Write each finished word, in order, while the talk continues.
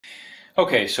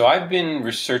Okay, so I've been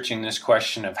researching this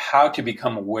question of how to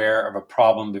become aware of a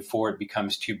problem before it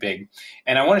becomes too big.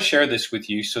 And I want to share this with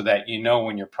you so that you know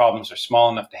when your problems are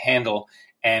small enough to handle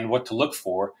and what to look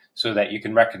for so that you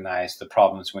can recognize the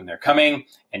problems when they're coming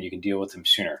and you can deal with them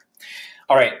sooner.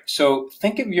 All right, so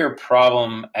think of your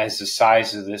problem as the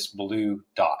size of this blue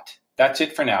dot. That's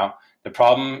it for now. The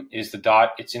problem is the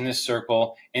dot. It's in this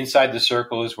circle. Inside the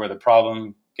circle is where the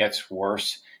problem gets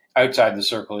worse. Outside the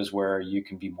circle is where you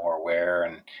can be more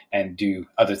aware and do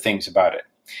other things about it.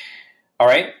 All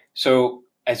right, so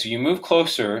as you move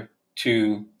closer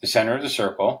to the center of the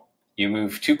circle, you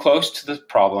move too close to the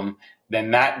problem,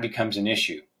 then that becomes an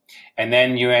issue. And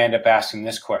then you end up asking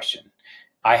this question.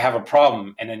 I have a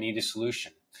problem and I need a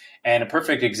solution. And a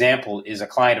perfect example is a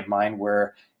client of mine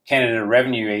where Canada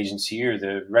Revenue Agency or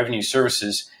the Revenue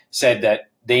Services said that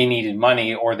they needed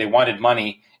money or they wanted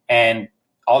money, and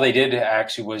all they did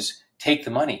actually was take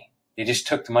the money. They just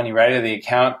took the money right out of the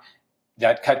account.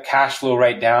 That cut cash flow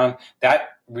right down.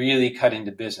 That really cut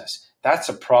into business. That's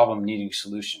a problem needing a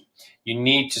solution. You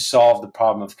need to solve the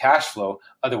problem of cash flow,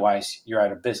 otherwise you're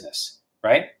out of business,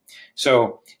 right?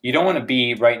 So you don't want to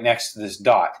be right next to this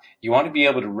dot. You want to be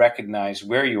able to recognize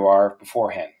where you are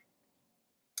beforehand.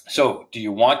 So do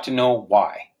you want to know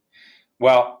why?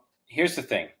 Well, here's the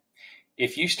thing.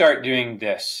 If you start doing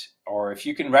this, or if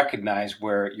you can recognize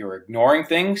where you're ignoring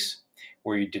things,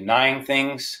 where you're denying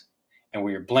things, and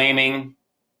where you're blaming,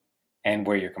 and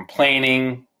where you're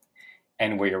complaining,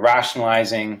 and where you're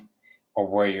rationalizing, or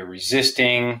where you're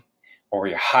resisting, or where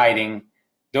you're hiding,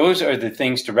 those are the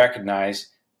things to recognize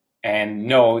and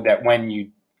know that when you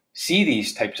see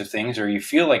these types of things or you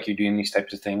feel like you're doing these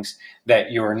types of things,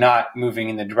 that you're not moving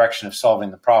in the direction of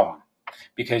solving the problem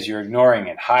because you're ignoring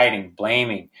it, hiding,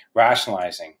 blaming,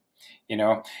 rationalizing,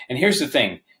 And here's the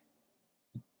thing.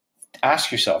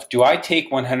 Ask yourself, do I take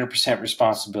 100%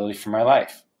 responsibility for my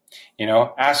life?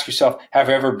 Ask yourself, have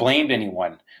I ever blamed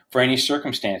anyone for any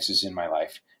circumstances in my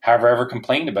life? Have I ever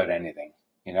complained about anything?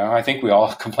 I think we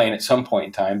all complain at some point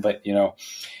in time, but,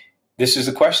 this is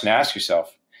the question to ask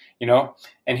yourself,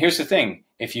 And here's the thing.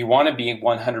 If you want to be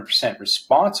 100%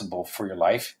 responsible for your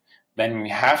life, then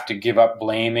you have to give up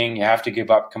blaming, you have to give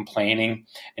up complaining,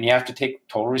 and you have to take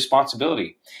total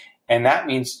responsibility. And that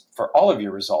means for all of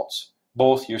your results,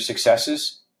 both your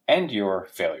successes and your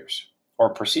failures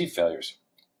or perceived failures.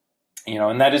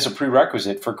 And that is a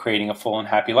prerequisite for creating a full and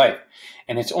happy life.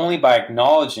 And it's only by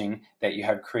acknowledging that you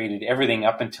have created everything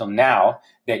up until now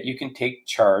that you can take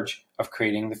charge of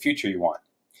creating the future you want.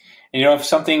 And if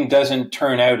something doesn't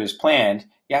turn out as planned,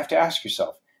 you have to ask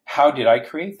yourself, how did I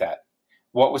create that?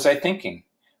 What was I thinking?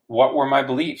 What were my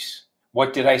beliefs?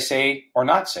 What did I say or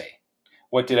not say?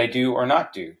 What did I do or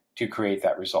not do to create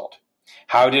that result?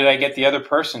 How did I get the other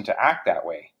person to act that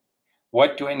way?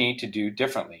 What do I need to do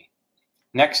differently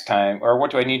next time, or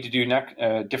what do I need to do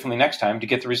differently next time to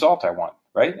get the result I want,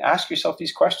 right? Ask yourself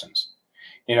these questions.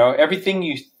 Everything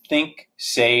you think,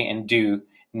 say, and do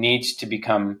needs to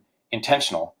become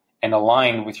intentional and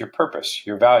aligned with your purpose,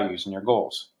 your values, and your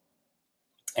goals.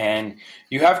 And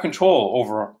you have control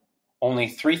over only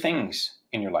 3 things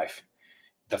in your life: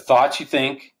 the thoughts you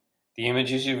think, the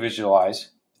images you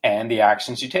visualize, and the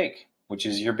actions you take, which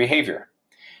is your behavior.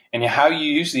 And how you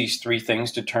use these 3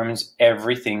 things determines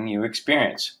everything you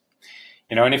experience.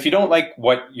 And if you don't like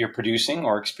what you're producing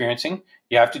or experiencing,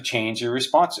 you have to change your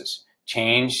responses.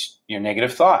 Change your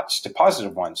negative thoughts to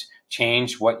positive ones.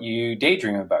 Change what you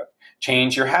daydream about.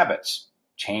 Change your habits.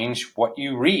 Change what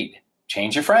you read.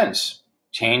 Change your friends.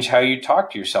 Change how you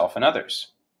talk to yourself and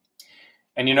others.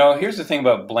 And here's the thing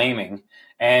about blaming.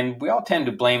 And we all tend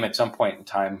to blame at some point in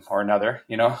time or another.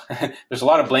 There's a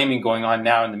lot of blaming going on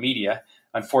now in the media.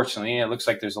 Unfortunately, it looks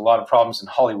like there's a lot of problems in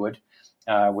Hollywood,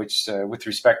 which, with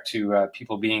respect to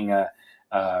people being,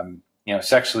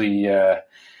 sexually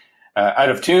out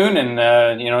of tune and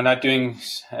not doing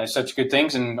such good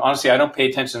things. And honestly, I don't pay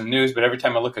attention to the news, but every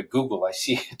time I look at Google, I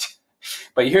see it.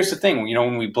 But here's the thing: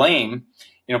 when we blame,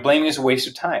 blaming is a waste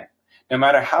of time. No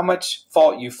matter how much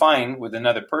fault you find with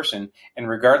another person, and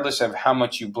regardless of how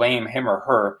much you blame him or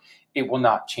her, it will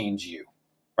not change you,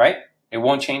 right? It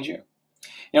won't change you.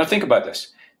 Think about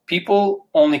this. People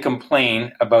only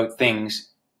complain about things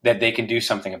that they can do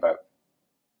something about.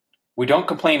 We don't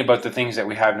complain about the things that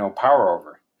we have no power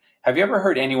over. Have you ever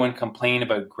heard anyone complain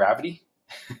about gravity?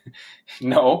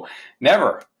 No,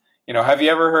 never. Have you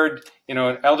ever heard,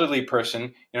 an elderly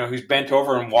person, who's bent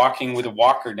over and walking with a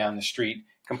walker down the street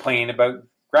complain about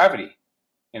gravity?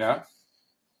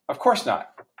 Of course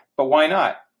not. But why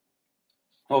not?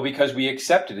 Well, because we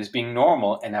accept it as being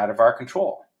normal and out of our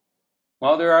control.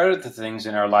 Well, there are other things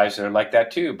in our lives that are like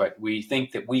that too, but we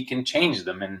think that we can change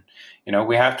them. And,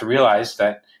 we have to realize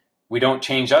that we don't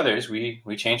change others, we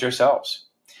change ourselves.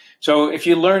 So if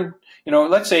you learn,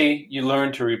 let's say you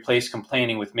learn to replace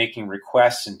complaining with making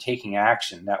requests and taking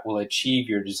action that will achieve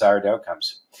your desired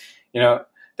outcomes.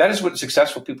 That is what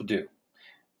successful people do.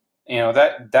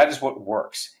 That is what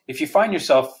works. If you find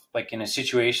yourself like in a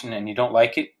situation and you don't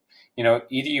like it, either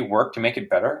you work to make it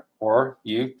better or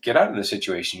you get out of the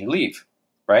situation, you leave,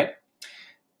 right?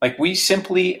 Like we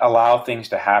simply allow things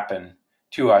to happen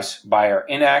to us by our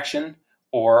inaction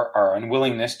or our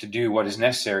unwillingness to do what is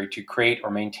necessary to create or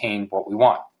maintain what we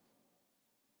want.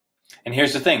 And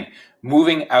here's the thing,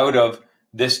 moving out of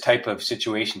this type of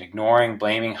situation, ignoring,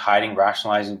 blaming, hiding,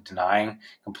 rationalizing, denying,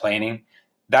 complaining,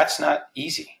 that's not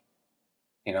easy.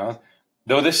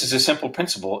 Though this is a simple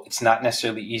principle, it's not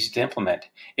necessarily easy to implement.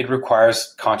 It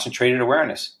requires concentrated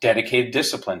awareness, dedicated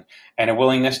discipline, and a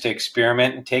willingness to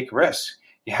experiment and take risks.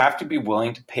 You have to be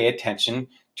willing to pay attention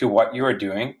to what you are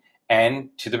doing and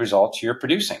to the results you're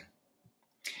producing.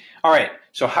 All right,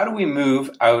 so how do we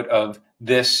move out of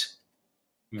this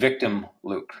victim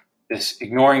loop? This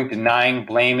ignoring, denying,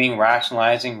 blaming,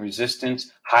 rationalizing,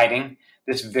 resistance, hiding,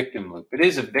 this victim loop. It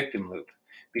is a victim loop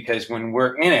because when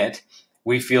we're in it,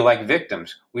 we feel like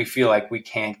victims. We feel like we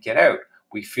can't get out.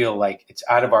 We feel like it's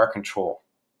out of our control,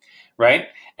 right?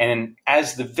 And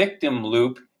as the victim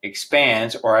loop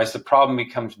expands or as the problem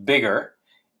becomes bigger,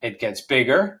 it gets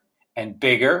bigger and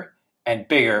bigger and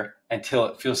bigger until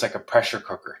it feels like a pressure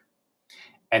cooker.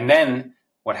 And then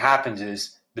what happens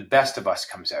is the best of us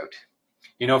comes out.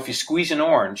 If you squeeze an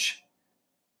orange,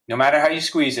 no matter how you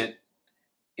squeeze it,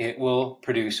 it will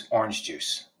produce orange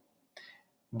juice.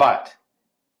 But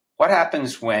what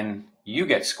happens when you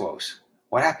get squoze?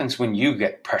 What happens when you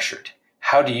get pressured?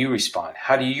 How do you respond?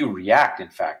 How do you react, in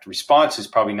fact? Response is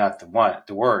probably not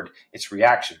the word, it's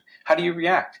reaction. How do you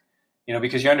react?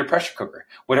 Because you're under pressure cooker.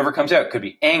 Whatever comes out could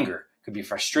be anger, could be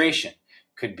frustration,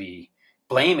 could be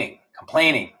blaming,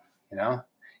 complaining, You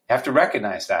have to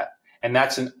recognize that. And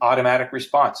that's an automatic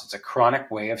response. It's a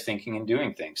chronic way of thinking and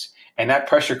doing things. And that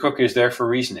pressure cooker is there for a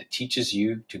reason. It teaches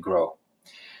you to grow.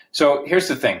 So here's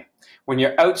the thing. When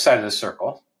you're outside of the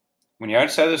circle,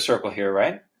 here,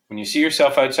 right? When you see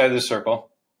yourself outside of the circle,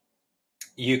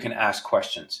 you can ask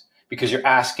questions because you're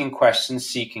asking questions,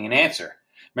 seeking an answer.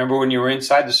 Remember when you were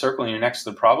inside the circle and you're next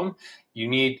to the problem, you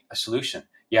need a solution.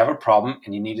 You have a problem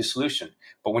and you need a solution.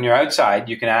 But when you're outside,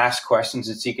 you can ask questions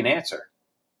and seek an answer,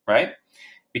 right?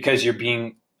 Because you're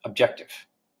being objective.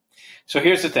 So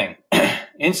here's the thing.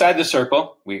 Inside the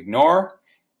circle, we ignore,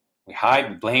 we hide,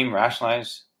 we blame,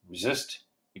 rationalize, resist,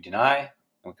 we deny, and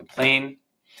we complain.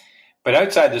 But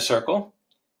outside the circle,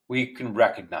 we can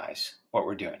recognize what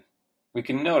we're doing. We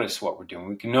can notice what we're doing.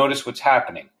 We can notice what's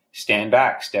happening. Stand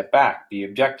back, step back, be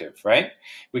objective, right?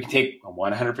 We can take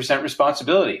 100%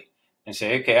 responsibility and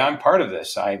say, okay, I'm part of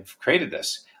this. I've created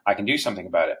this. I can do something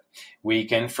about it. We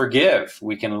can forgive.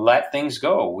 We can let things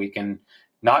go. We can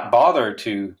not bother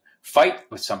to fight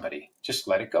with somebody. Just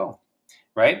let it go.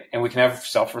 Right? And we can have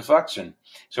self-reflection.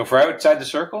 So if we're outside the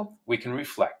circle, we can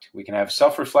reflect. We can have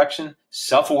self-reflection,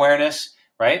 self-awareness,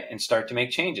 right? And start to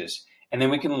make changes. And then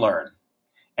we can learn.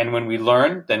 And when we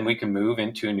learn, then we can move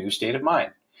into a new state of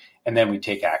mind. And then we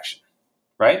take action,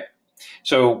 right?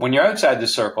 So when you're outside the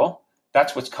circle,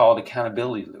 that's what's called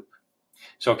accountability loop.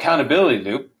 So accountability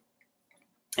loop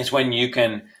is when you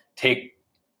can take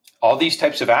all these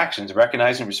types of actions,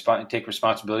 recognize and take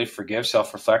responsibility, forgive,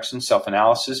 self-reflection,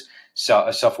 self-analysis,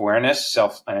 self-awareness,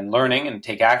 and learning, and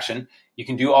take action. You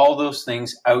can do all those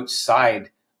things outside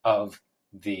of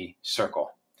the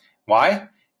circle. Why?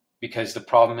 Because the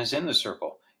problem is in the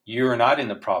circle. You're not in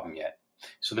the problem yet.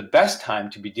 So the best time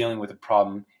to be dealing with a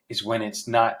problem is when it's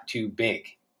not too big,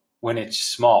 when it's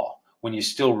small, when you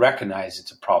still recognize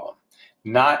it's a problem,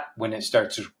 not when it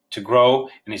starts to grow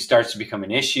and it starts to become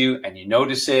an issue and you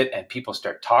notice it and people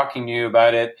start talking to you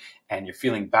about it and you're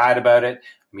feeling bad about it.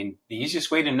 I mean, the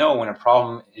easiest way to know when a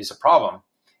problem is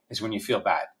when you feel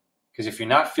bad. Because if you're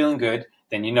not feeling good,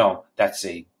 then you know that's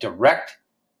a direct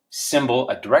symbol,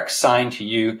 a direct sign to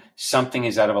you something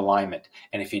is out of alignment.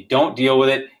 And if you don't deal with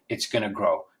it, it's going to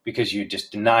grow because you're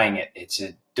just denying it. It's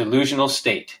a delusional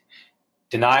state.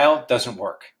 Denial doesn't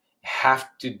work. You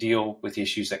have to deal with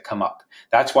issues that come up.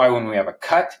 That's why when we have a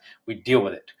cut, we deal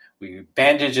with it. We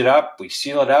bandage it up, we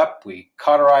seal it up, we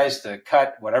cauterize the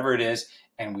cut, whatever it is,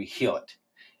 and we heal it.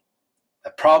 The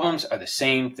problems are the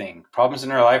same thing. Problems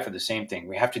in our life are the same thing.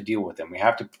 We have to deal with them. We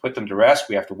have to put them to rest.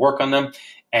 We have to work on them,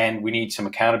 and we need some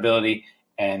accountability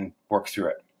and work through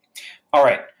it. All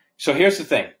right, so here's the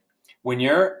thing. When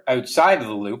you're outside of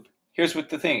the loop, here's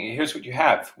what you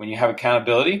have. When you have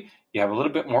accountability, you have a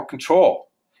little bit more control.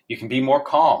 You can be more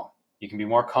calm. You can be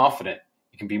more confident.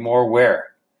 You can be more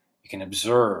aware. You can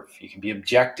observe. You can be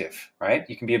objective, right?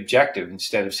 You can be objective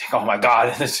instead of saying, oh my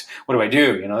God, what do I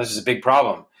do? This is a big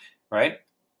problem, right?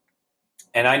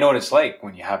 And I know what it's like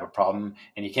when you have a problem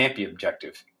and you can't be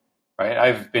objective, right?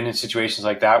 I've been in situations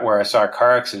like that where I saw a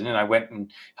car accident and I went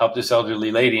and helped this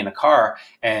elderly lady in a car,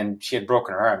 and she had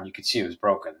broken her arm. You could see it was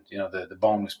broken. The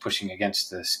bone was pushing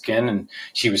against the skin and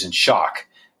she was in shock,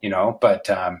 but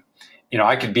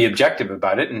I could be objective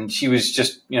about it. And she was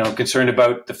just, concerned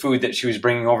about the food that she was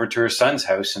bringing over to her son's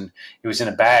house. And it was in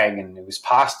a bag and it was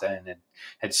pasta and it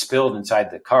had spilled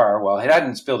inside the car. Well, it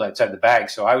hadn't spilled outside the bag.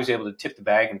 So I was able to tip the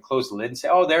bag and close the lid and say,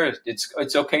 oh,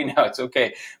 it's okay now. It's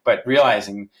okay. But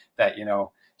realizing that,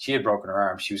 she had broken her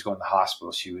arm, she was going to the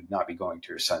hospital. She would not be going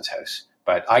to her son's house.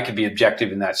 But I could be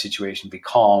objective in that situation, be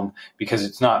calm, because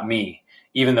it's not me,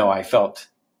 even though I felt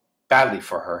badly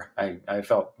for her. I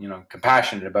felt,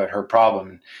 compassionate about her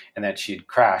problem and that she had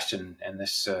crashed, and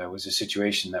this was a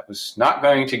situation that was not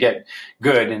going to get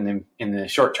good in the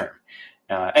short term.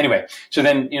 Anyway, so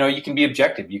then, you can be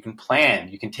objective, you can plan,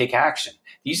 you can take action.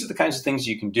 These are the kinds of things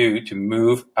you can do to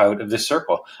move out of the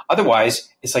circle. Otherwise,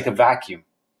 it's like a vacuum.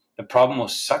 The problem will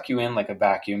suck you in like a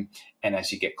vacuum, and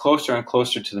as you get closer and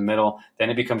closer to the middle, then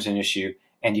it becomes an issue,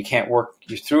 and you can't work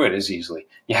through it as easily.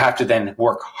 You have to then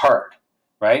work hard.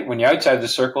 Right? When you're outside of the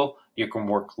circle, you can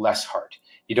work less hard.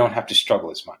 You don't have to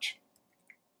struggle as much.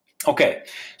 Okay,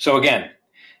 so again,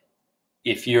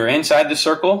 if you're inside the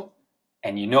circle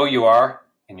and you are,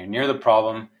 and you're near the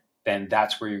problem, then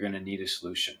that's where you're going to need a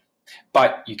solution.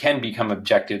 But you can become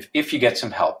objective if you get some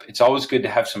help. It's always good to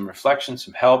have some reflection,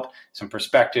 some help, some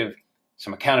perspective,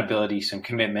 some accountability, some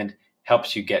commitment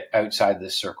helps you get outside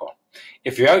the circle.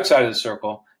 If you're outside of the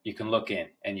circle, you can look in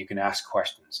and you can ask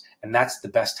questions. And that's the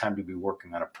best time to be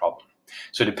working on a problem.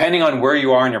 So depending on where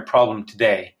you are in your problem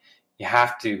today, you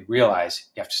have to realize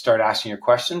you have to start asking your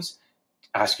questions,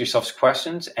 ask yourself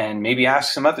questions, and maybe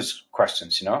ask some other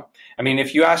questions,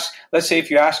 if you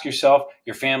ask yourself,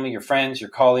 your family, your friends, your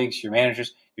colleagues, your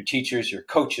managers, your teachers, your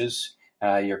coaches,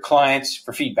 your clients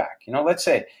for feedback. Let's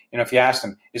say, if you ask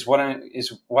them, is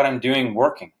what I'm doing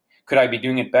working? Could I be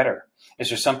doing it better? Is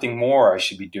there something more I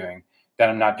should be doing that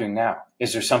I'm not doing now?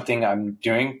 Is there something I'm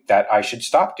doing that I should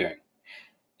stop doing?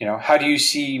 How do you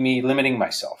see me limiting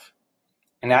myself?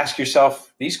 And ask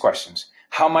yourself these questions.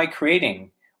 How am I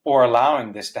creating or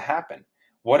allowing this to happen?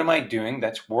 What am I doing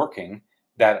that's working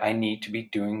that I need to be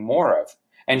doing more of?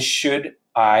 And should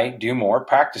I do more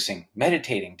practicing,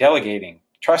 meditating, delegating,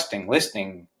 trusting,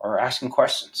 listening, or asking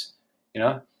questions?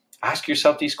 Ask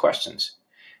yourself these questions.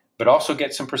 But also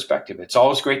get some perspective. It's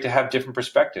always great to have different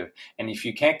perspective. And if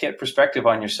you can't get perspective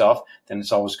on yourself, then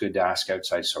it's always good to ask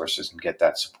outside sources and get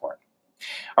that support.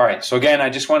 All right. So again,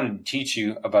 I just wanted to teach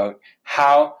you about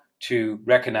how to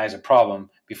recognize a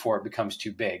problem before it becomes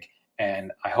too big.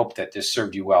 And I hope that this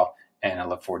served you well. And I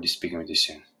look forward to speaking with you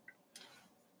soon.